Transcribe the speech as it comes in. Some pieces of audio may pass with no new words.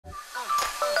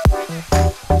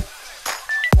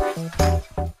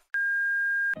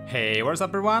Hey, what's up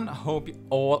everyone? Hope you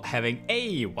all having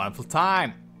a wonderful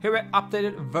time. Here an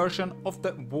updated version of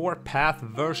the Warpath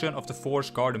version of the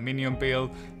Forge Guard Minion build,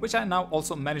 which I now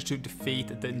also managed to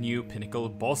defeat the new pinnacle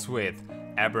boss with,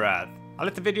 Aberroth. I'll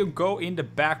let the video go in the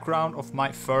background of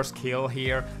my first kill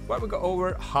here, where we go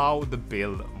over how the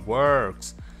build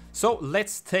works. So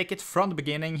let's take it from the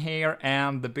beginning here,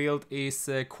 and the build is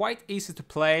quite easy to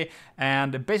play,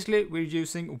 and basically we're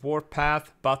using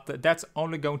Warpath, but that's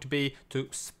only going to be to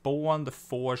spawn the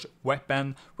Forge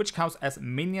weapon, which counts as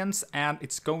minions, and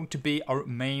it's going to be our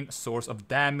main source of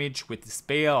damage with this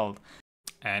build.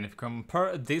 And if you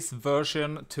compare this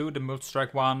version to the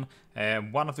Multi-Strike one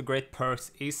of the great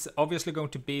perks is obviously going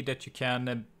to be that you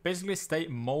can basically stay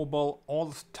mobile all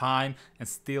the time and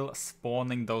still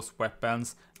spawning those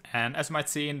weapons. And as you might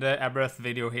see in the Aberroth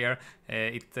video here,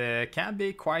 it can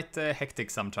be quite hectic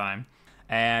sometimes.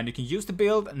 And you can use the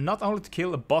build not only to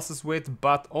kill the bosses with,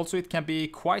 but also it can be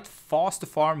quite fast to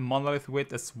farm Monolith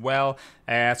with as well.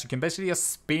 As you can basically just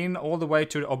spin all the way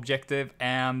to the objective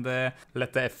and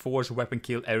let the Forge weapon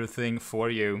kill everything for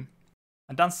you.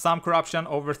 I've done some corruption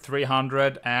over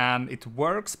 300 and it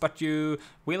works, but you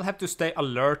will have to stay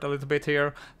alert a little bit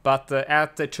here. But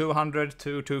at 200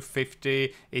 to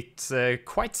 250 it's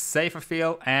quite safe, I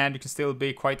feel, and you can still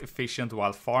be quite efficient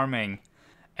while farming.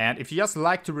 And if you just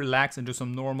like to relax and do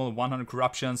some normal 100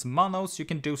 corruptions monos, you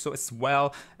can do so as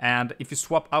well. And if you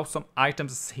swap out some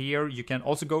items here, you can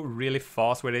also go really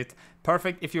fast with it.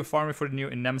 Perfect if you're farming for the new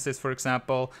Nemesis, for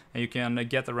example, and you can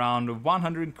get around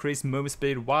 100 increased movement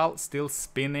speed while still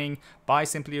spinning by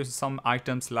simply using some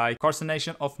items like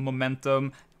Carcination of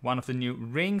Momentum, one of the new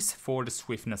rings for the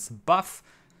swiftness buff,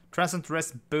 Transient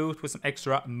Rest boot with some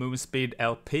extra movement speed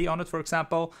LP on it, for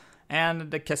example.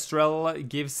 And the Kestrel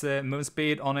gives movement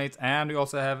speed on it, and we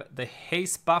also have the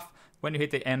haste buff when you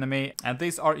hit the enemy. And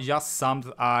these are just some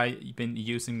that I've been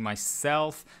using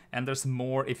myself, and there's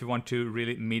more if you want to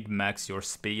really mid-max your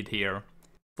speed here.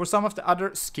 For some of the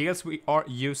other skills we are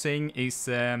using is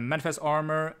Manifest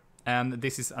Armour, and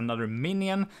this is another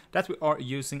minion that we are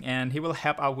using, and he will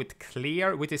help out with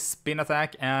clear with his spin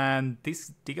attack, and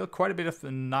this deals quite a bit of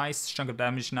a nice chunk of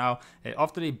damage now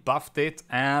after they buffed it,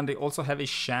 and they also have a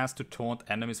chance to taunt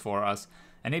enemies for us.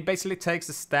 And he basically takes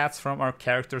the stats from our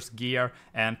character's gear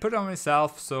and put it on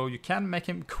himself, so you can make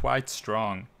him quite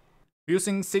strong. We're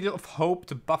using Sigil of Hope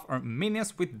to buff our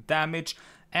minions with damage,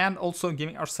 and also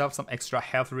giving ourselves some extra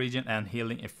health regen and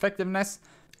healing effectiveness.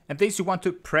 And these you want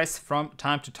to press from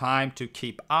time to time to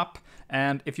keep up,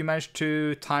 and if you manage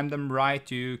to time them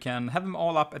right, you can have them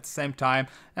all up at the same time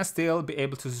and still be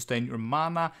able to sustain your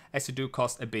mana, as you do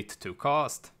cost a bit to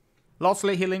cast.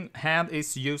 Lastly, Healing Hand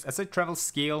is used as a travel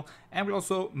skill, and will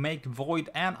also make void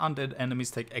and undead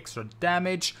enemies take extra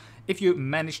damage if you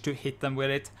manage to hit them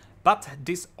with it. But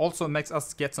this also makes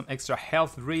us get some extra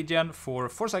health regen for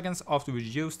 4 seconds after we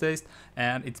use this,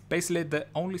 and it's basically the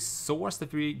only source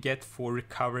that we get for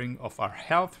recovering of our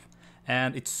health.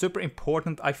 And it's super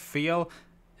important, I feel,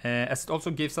 as it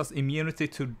also gives us immunity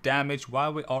to damage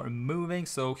while we are moving,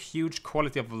 so huge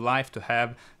quality of life to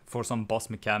have for some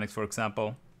boss mechanics, for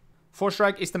example. Force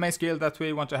Strike is the main skill that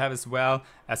we want to have as well,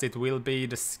 as it will be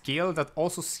the skill that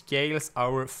also scales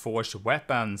our Forge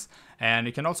weapons. And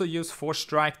you can also use Force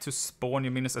Strike to spawn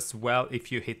your minions as well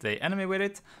if you hit the enemy with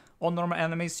it. On normal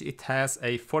enemies it has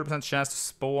a 40% chance to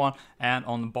spawn, and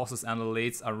on bosses and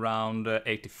elites around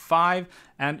 85.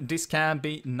 And this can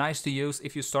be nice to use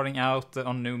if you're starting out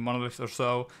on new Monoliths or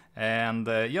so, and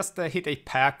just hit a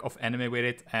pack of enemy with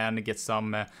it and get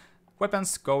some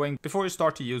weapons going before you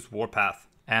start to use Warpath.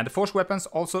 And the Forge weapons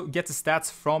also get the stats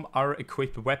from our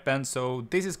equipped weapon, so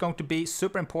this is going to be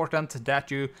super important that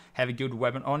you have a good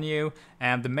weapon on you.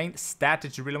 And the main stat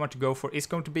that you really want to go for is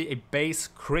going to be a base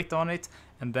crit on it,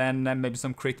 and then maybe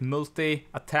some crit multi,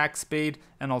 attack speed,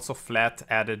 and also flat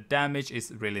added damage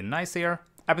is really nice here.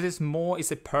 Aberroth Maw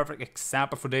is a perfect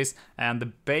example for this, and the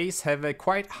base have a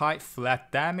quite high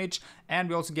flat damage, and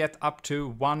we also get up to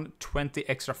 120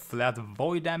 extra flat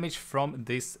void damage from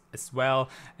this as well.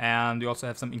 And we also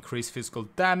have some increased physical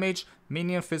damage,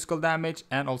 minion physical damage,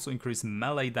 and also increased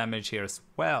melee damage here as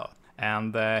well.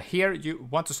 And here you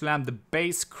want to slam the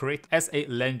base crit as a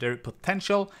legendary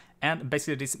potential, and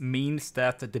basically this means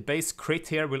that the base crit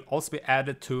here will also be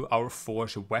added to our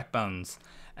Forge weapons.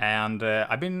 And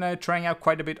I've been trying out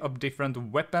quite a bit of different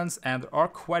weapons, and there are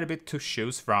quite a bit to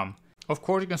choose from. Of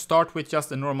course, you can start with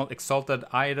just a normal exalted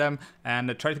item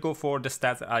and try to go for the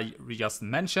stats that I just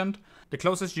mentioned. The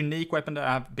closest unique weapon that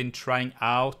I've been trying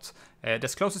out,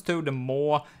 that's closest to the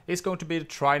Maw, is going to be the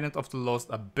Trident of the Lost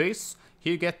Abyss.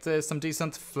 Here you get some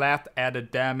decent flat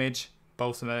added damage,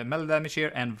 both melee damage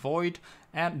here and void,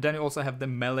 and then you also have the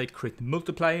melee crit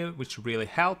multiplier, which really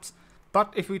helps.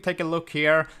 But if we take a look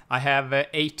here, I have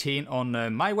 18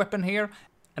 on my weapon here,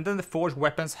 and then the forged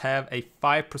weapons have a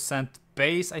 5%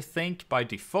 base, I think, by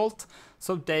default,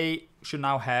 so they should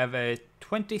now have a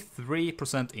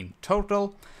 23% in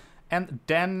total. And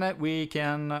then we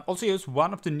can also use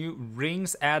one of the new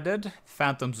rings added,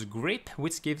 Phantom's Grip,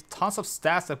 which gives tons of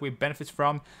stats that we benefit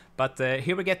from. But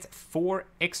here we get 4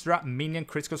 extra minion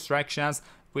critical strike chance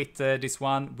with this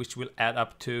one, which will add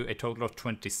up to a total of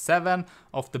 27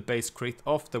 of the base crit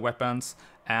of the weapons.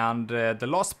 And the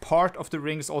last part of the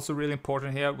ring is also really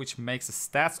important here, which makes the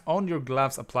stats on your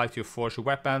gloves apply to your forged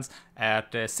weapons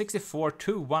at 64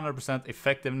 to 100%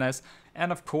 effectiveness.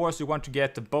 And of course you want to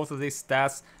get both of these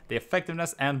stats, the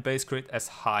effectiveness and base crit, as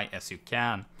high as you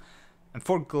can. And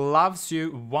for gloves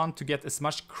you want to get as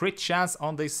much crit chance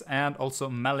on this and also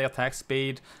melee attack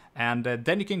speed. And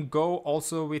then you can go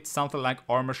also with something like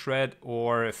Armor Shred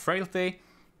or Frailty.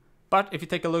 But if you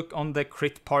take a look on the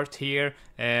crit part here,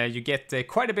 you get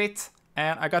quite a bit.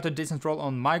 And I got a decent roll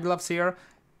on my gloves here.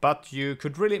 But you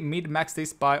could really mid-max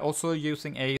this by also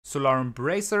using a Solarum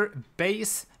Bracer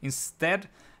base instead.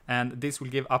 And this will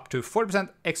give up to 40%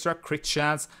 extra crit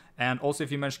chance. And also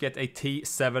if you manage to get a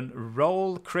T7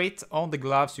 roll crit on the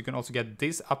gloves, you can also get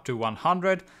this up to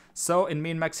 100. So in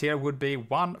min-max here would be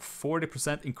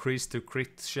 140% increase to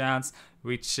crit chance,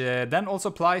 which then also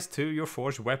applies to your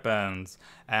forged weapons.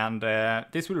 And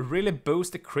this will really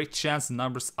boost the crit chance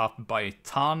numbers up by a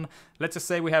ton. Let's just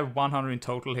say we have 100 in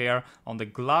total here on the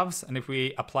gloves, and if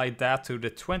we apply that to the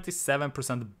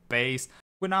 27% base,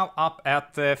 we're now up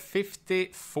at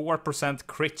 54%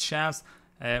 crit chance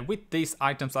with these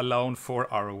items alone for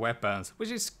our weapons,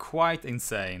 which is quite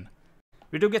insane.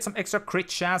 We do get some extra crit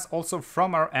chance also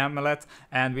from our amulet,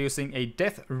 and we're using a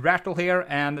death rattle here,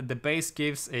 and the base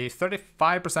gives a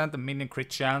 35% minion crit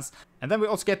chance. And then we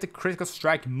also get the critical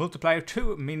strike multiplier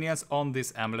to minions on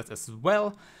this amulet as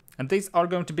well. And these are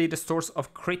going to be the source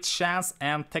of crit chance,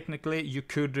 and technically you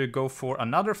could go for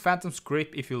another Phantom's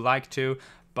Grip if you like to,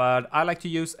 but I like to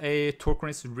use a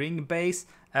Turquoise ring base,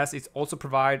 as it also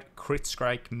provides crit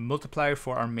strike multiplier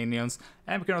for our minions,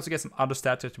 and we can also get some other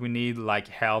stats that we need, like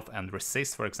health and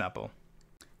resist, for example.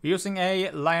 We're using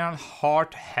a Lion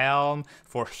Heart helm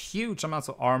for huge amounts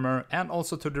of armor, and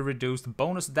also to the reduced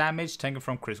bonus damage taken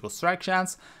from critical strike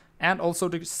chance, and also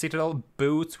the Citadel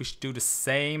boots, which do the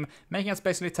same, making us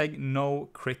basically take no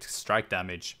crit strike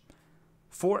damage.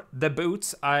 For the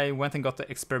boots, I went and got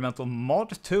the experimental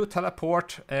mod to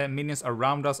teleport minions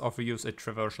around us, or if we use a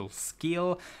traversal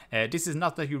skill. This is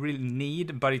not that you really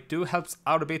need, but it do helps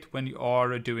out a bit when you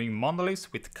are doing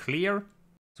Monoliths with clear.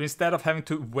 So instead of having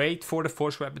to wait for the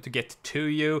forged weapon to get to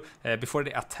you before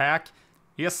they attack,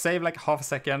 you just save like half a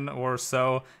second or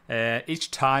so each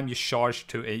time you charge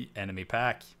to a enemy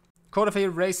pack.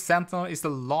 Codified Race Sentinel is the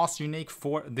last unique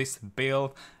for this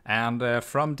build, and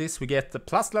from this we get the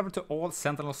plus level to all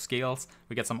Sentinel skills,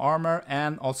 we get some armor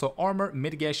and also armor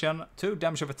mitigation to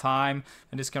damage over time,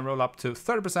 and this can roll up to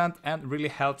 30% and really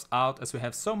helps out as we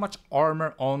have so much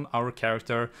armor on our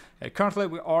character. Currently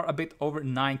we are a bit over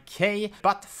 9k,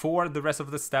 but for the rest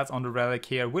of the stats on the relic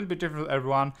here will be different for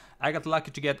everyone. I got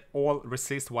lucky to get all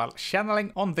resist while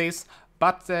channeling on this.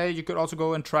 But you could also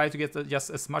go and try to get just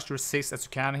as much resist as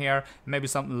you can here, maybe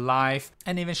some life,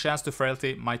 and even chance to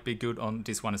frailty might be good on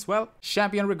this one as well.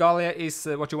 Champion Regalia is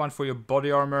what you want for your body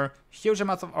armor, huge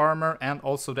amount of armor, and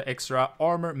also the extra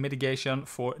armor mitigation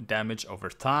for damage over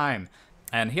time.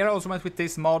 And here I also went with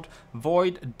this mod,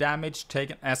 Void Damage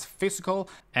Taken as Physical,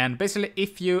 and basically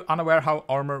if you unaware how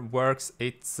armor works,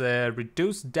 it's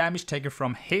reduced damage taken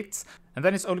from hits, and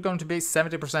then it's only going to be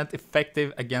 70%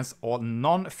 effective against all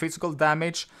non-physical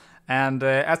damage. And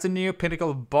as the new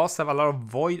pinnacle boss have a lot of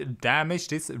void damage,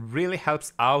 this really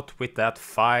helps out with that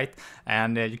fight.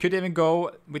 And you could even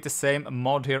go with the same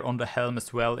mod here on the helm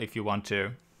as well if you want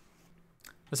to.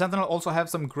 The Sentinel also have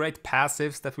some great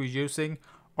passives that we're using.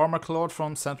 Armor Claw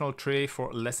from Sentinel Tree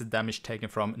for less damage taken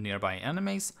from nearby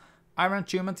enemies. Iron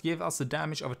Attunement give us the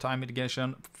damage over time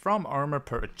mitigation from armor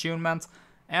per attunement.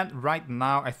 And right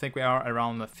now I think we are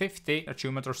around 50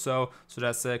 attunement or so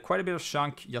that's quite a bit of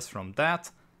chunk just from that.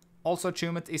 Also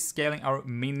attunement is scaling our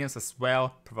minions as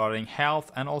well, providing health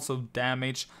and also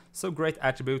damage, so great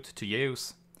attribute to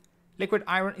use. Liquid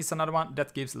Iron is another one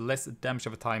that gives less damage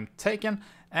over time taken,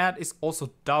 and is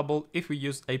also double if we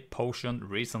use a potion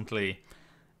recently.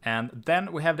 And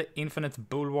then we have the Infinite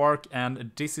Bulwark,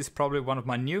 and this is probably one of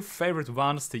my new favorite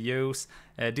ones to use.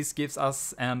 This gives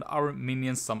us and our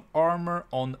minions some armor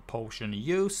on potion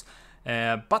use.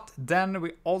 But then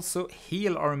we also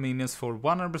heal our minions for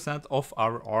 100% of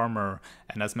our armor.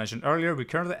 And as mentioned earlier, we're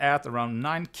currently at around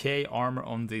 9k armor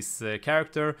on this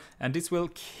character, and this will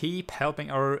keep helping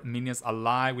our minions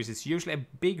alive, which is usually a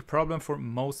big problem for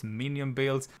most minion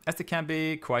builds, as they can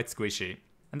be quite squishy.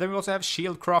 And then we also have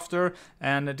Shield Crafter,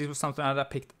 and this was something that I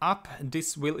picked up.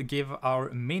 This will give our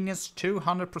minions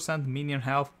 200% minion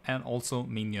health and also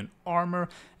minion armor,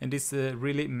 and this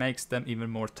really makes them even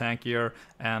more tankier.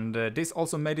 And this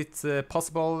also made it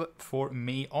possible for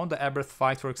me on the Aberroth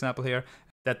fight, for example here,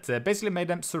 that basically made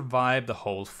them survive the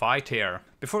whole fight here.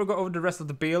 Before we go over the rest of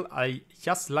the build, I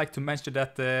just like to mention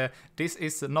that this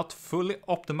is not fully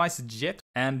optimized yet,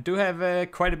 and do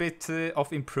have quite a bit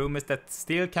of improvements that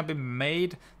still can be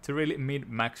made to really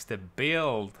min-max the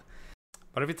build.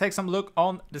 But if you take some look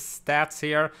on the stats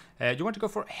here, you want to go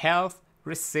for health,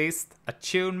 resist,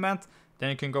 attunement,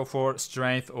 then you can go for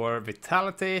strength or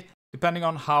vitality. Depending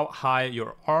on how high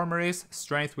your armor is,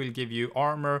 strength will give you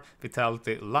armor,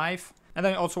 vitality, life. And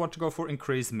then you also want to go for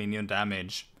increased minion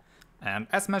damage. And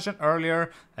as mentioned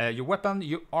earlier, your weapon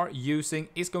you are using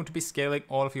is going to be scaling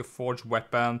all of your forged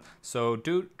weapon. So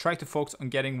do try to focus on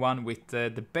getting one with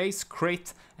the base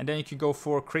crit, and then you can go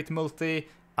for crit multi,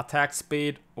 attack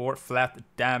speed or flat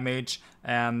damage,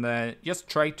 and just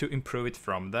try to improve it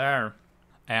from there.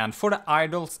 And for the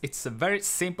idols, it's very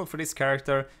simple for this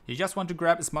character. You just want to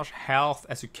grab as much health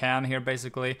as you can here,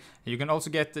 basically. You can also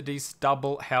get these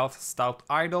double health stout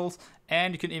idols,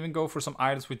 and you can even go for some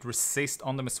idols with resist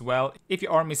on them as well, if you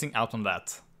are missing out on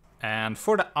that. And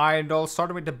for the idols,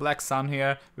 starting with the Black Sun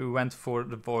here, we went for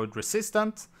the Void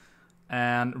Resistant.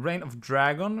 And Reign of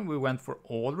Dragon, we went for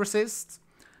all resist.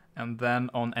 And then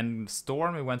on Ending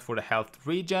Storm, we went for the health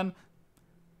regen.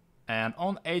 And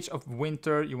on Age of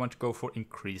Winter, you want to go for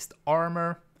increased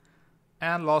armor.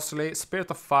 And lastly,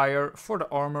 Spirit of Fire for the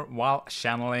armor while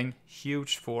channeling,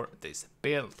 huge for this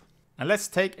build. And let's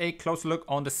take a close look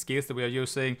on the skills that we are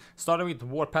using. Starting with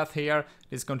Warpath here,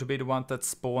 this is going to be the one that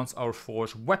spawns our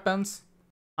forged weapons.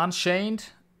 Unchained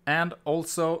and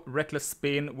also Reckless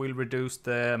Spin will reduce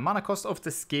the mana cost of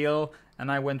the skill. And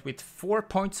I went with 4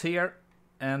 points here,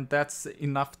 and that's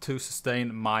enough to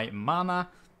sustain my mana.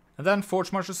 And then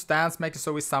Forge Martial Stance makes it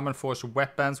so we summon forged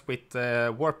weapons with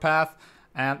Warpath,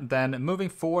 and then Moving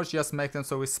Forge just makes them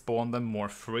so we spawn them more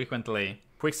frequently.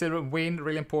 Quicksilver Wind,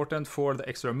 really important for the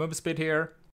extra move speed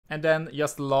here. And then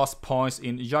just the last points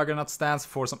in Juggernaut Stance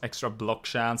for some extra block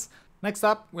chance. Next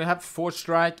up we have Forge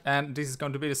Strike, and this is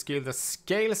going to be the skill that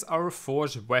scales our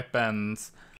forged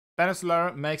weapons.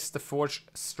 Peninsular makes the Forge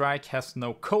Strike has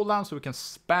no cooldown, so we can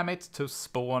spam it to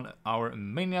spawn our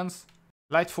minions.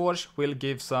 Light Forge will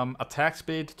give some attack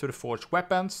speed to the forged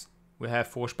weapons. We have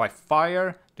Forge by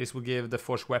Fire. This will give the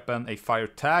forged weapon a fire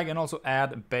tag and also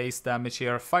add base damage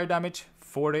here. Fire damage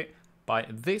 40 by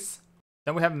this.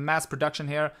 Then we have Mass Production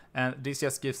here, and this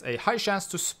just gives a high chance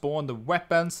to spawn the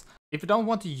weapons. If you don't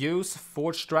want to use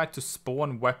Forge Strike to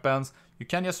spawn weapons, you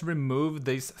can just remove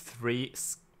these 3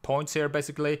 points here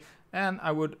basically, and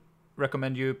I would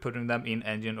recommend you putting them in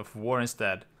Engine of War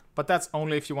instead. But that's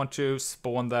only if you want to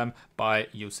spawn them by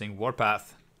using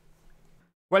Warpath.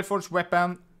 Well-forged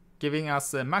weapon, giving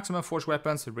us maximum forged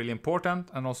weapons, really important,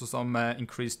 and also some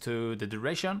increase to the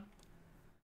duration.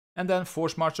 And then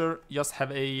Forge Marcher just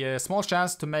have a small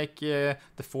chance to make the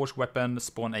forged weapon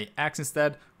spawn a axe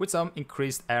instead, with some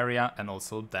increased area and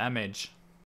also damage.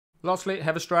 Lastly,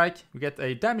 Heavy Strike, we get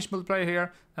a damage multiplier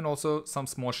here, and also some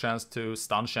small chance to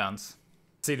stun chance.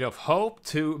 Sigil of Hope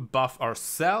to buff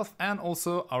ourselves and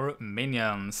also our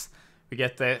minions. We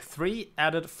get 3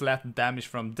 added flat damage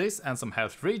from this and some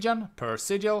health regen per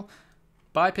sigil.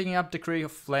 By picking up Decree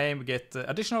of Flame, we get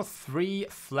additional 3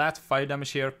 flat fire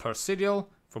damage here per sigil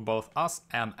for both us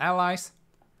and allies.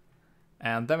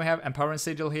 And then we have Empowering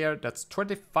Sigil here, that's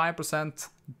 25%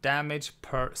 damage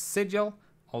per sigil,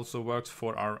 also works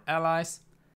for our allies.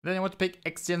 Then you want to pick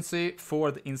Exigency for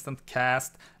the instant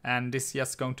cast, and this is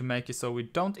just going to make it so we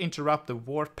don't interrupt the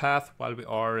Warpath while we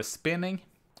are spinning.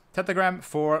 Tetragram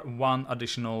for 1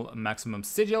 additional maximum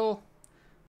sigil.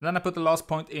 Then I put the last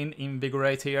point in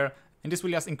Invigorate here, and this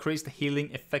will just increase the healing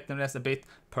effectiveness a bit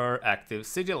per active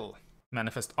sigil.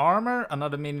 Manifest Armor,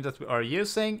 another minion that we are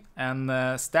using, and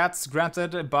stats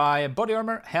granted by body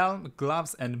armor, helm,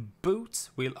 gloves and boots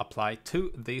will apply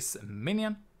to this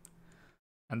minion.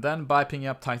 And then by picking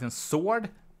up Titan's Sword,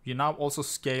 you now also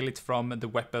scale it from the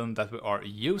weapon that we are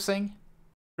using.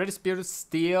 Redisputed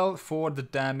Steel for the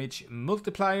damage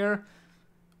multiplier.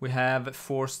 We have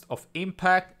Force of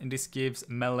Impact, and this gives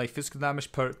melee physical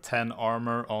damage per 10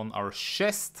 armor on our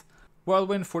chest.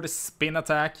 Whirlwind for the spin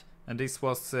attack, and this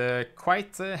was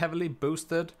quite heavily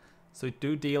boosted. so it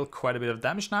do deal quite a bit of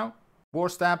damage now. War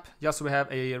Stab, just so we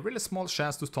have a really small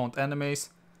chance to taunt enemies.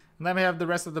 And then we have the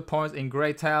rest of the points in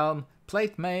Great Helm,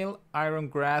 Plate Mail, Iron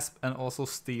Grasp, and also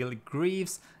Steel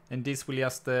Greaves. And this will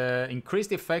just increase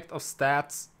the effect of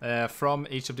stats from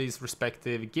each of these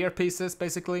respective gear pieces,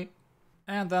 basically.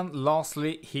 And then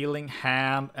lastly, Healing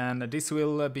Hand, and this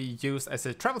will be used as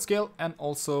a travel skill and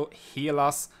also heal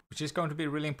us, which is going to be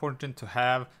really important to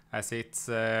have, as it's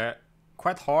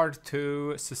quite hard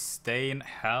to sustain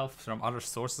health from other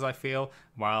sources, I feel,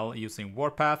 while using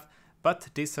Warpath, but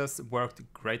this has worked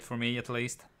great for me at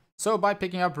least. So by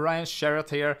picking up Ryan's Chariot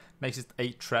here, makes it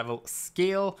a travel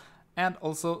skill, and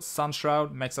also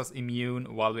Sunshroud makes us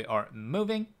immune while we are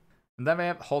moving. And then we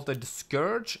have Halted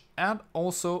Scourge and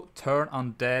also Turn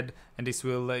Undead, and this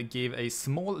will give a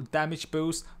small damage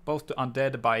boost both to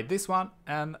Undead by this one,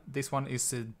 and this one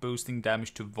is boosting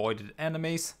damage to voided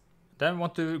enemies. Then we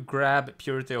want to grab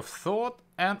Purity of Thought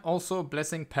and also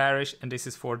Blessing Parish, and this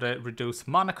is for the reduced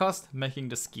mana cost, making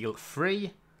the skill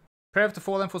free. Prayer of the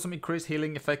Fallen for some increased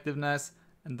healing effectiveness,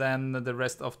 and then the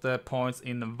rest of the points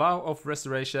in Vow of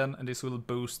Restoration, and this will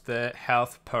boost the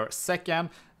health per second,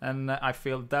 and I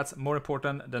feel that's more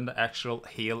important than the actual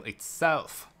heal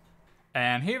itself.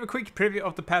 And here a quick preview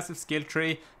of the passive skill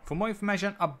tree. For more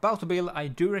information about the build, I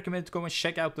do recommend to go and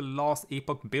check out the last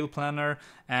Epoch build planner.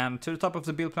 And to the top of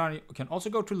the build planner, you can also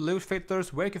go to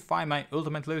Lootfilters, where you can find my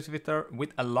ultimate Lootfilter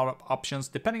with a lot of options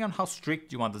depending on how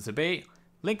strict you want it to be.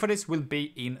 Link for this will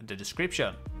be in the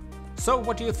description. So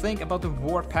what do you think about the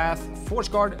Warpath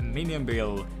Forge Guard Minion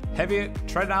build? Have you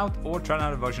tried it out or tried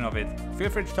another version of it? Feel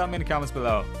free to tell me in the comments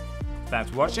below. Thanks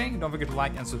for watching, don't forget to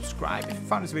like and subscribe if you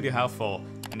found this video helpful.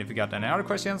 And if you got any other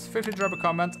questions, feel free to drop a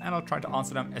comment and I'll try to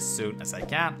answer them as soon as I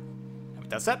can. And with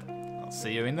that said, I'll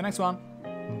see you in the next one.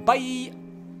 Bye!